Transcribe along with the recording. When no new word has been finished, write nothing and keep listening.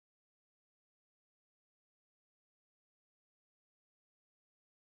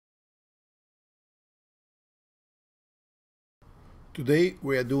Today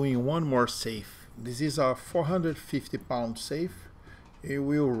we are doing one more safe. This is a 450-pound safe. We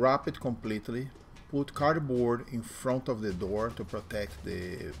will wrap it completely, put cardboard in front of the door to protect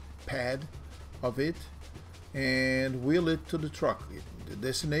the pad of it, and wheel it to the truck. The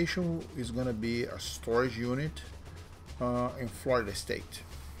destination is going to be a storage unit in Florida State.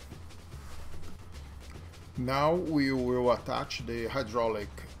 Now we will attach the hydraulic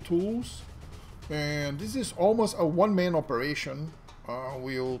tools, and this is almost a one-man operation.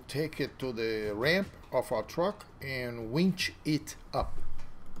 We'll take it to the ramp of our truck and winch it up.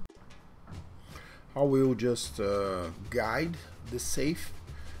 I will just guide the safe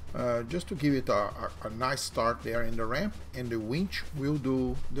just to give it a nice start there in the ramp, and the winch will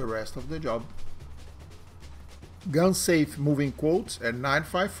do the rest of the job. Gun safe moving quotes at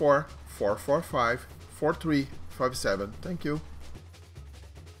 954-445-4357. Thank you.